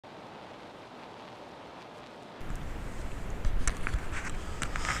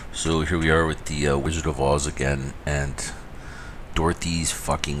So here we are with the Wizard of Oz again, and Dorothy's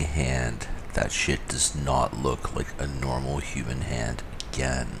fucking hand. That shit does not look like a normal human hand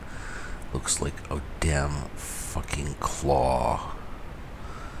again. Looks like a damn fucking claw.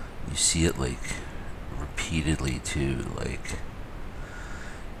 You see it like repeatedly too, like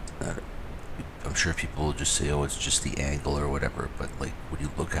I'm sure people will just say, oh, it's just the angle or whatever, but like when you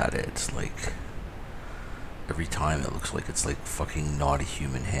look at it, it's like every time it looks like it's like fucking not a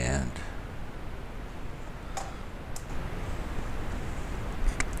human hand.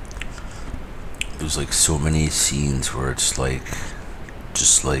 There's like so many scenes where it's like,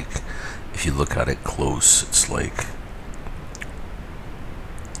 just like, if you look at it close, it's like,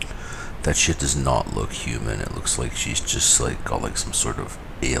 that shit does not look human. It looks like she's just like got like some sort of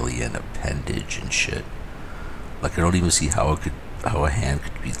alien appendage and shit. Like I don't even see how a hand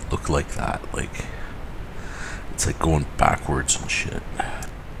could look like that. Like it's like going backwards and shit.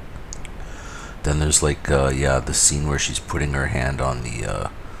 Then there's like the scene where she's putting her hand on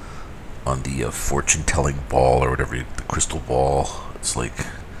the fortune-telling ball or whatever, the crystal ball. It's like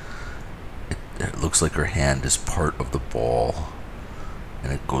it looks like her hand is part of the ball,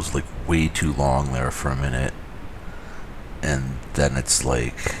 and it goes like way too long there for a minute, and then it's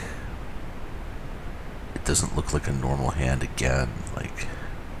like it doesn't look like a normal hand again. Like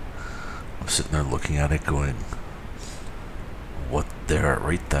I'm sitting there looking at it going, what there,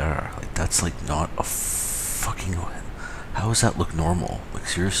 right there, like that's like not a fucking, how does that look normal? Like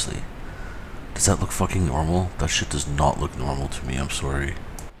seriously, does that look fucking normal? That shit does not look normal to me, I'm sorry.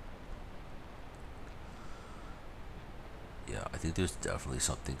 Yeah, I think there's definitely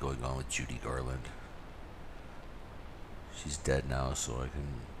something going on with Judy Garland. She's dead now, so I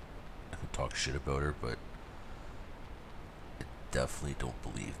can talk shit about her, but I definitely don't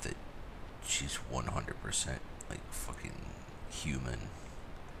believe that she's 100% like fucking human,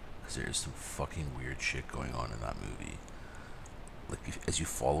 because there is some fucking weird shit going on in that movie. Like as you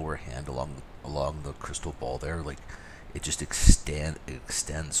follow her hand along the crystal ball there, like it just extends.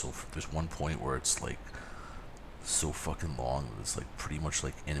 So there's one point where it's like so fucking long that it's like pretty much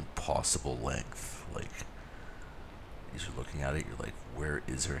like an impossible length. Like as you're looking at it, you're like, where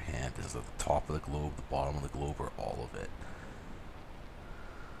is her hand? Is it the top of the globe, the bottom of the globe, or all of it?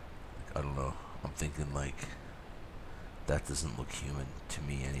 Like, I don't know. I'm thinking like that doesn't look human to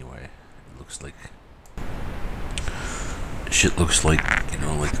me anyway. It looks like shit looks like, you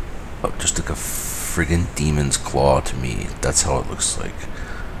know, like just like a friggin' demon's claw to me. That's how it looks like.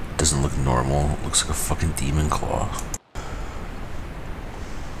 It doesn't look normal. It looks like a fucking demon claw.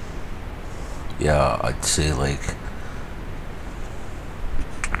 Yeah, I'd say like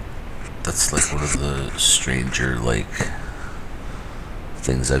that's like one of the stranger like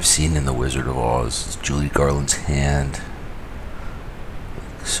things I've seen in The Wizard of Oz is Judy Garland's hand.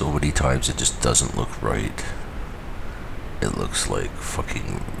 Like, so many times it just doesn't look right. It looks like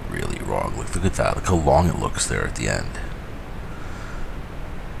fucking really wrong. Like look at that. Look how long it looks there at the end.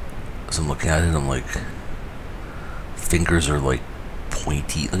 As I'm looking at it, I'm like, fingers are like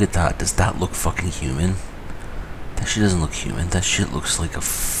pointy. Look at that. Does that look fucking human? That shit doesn't look human. That shit looks like a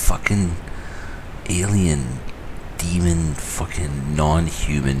fucking alien, demon, fucking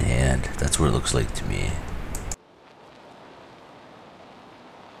non-human hand. That's what it looks like to me.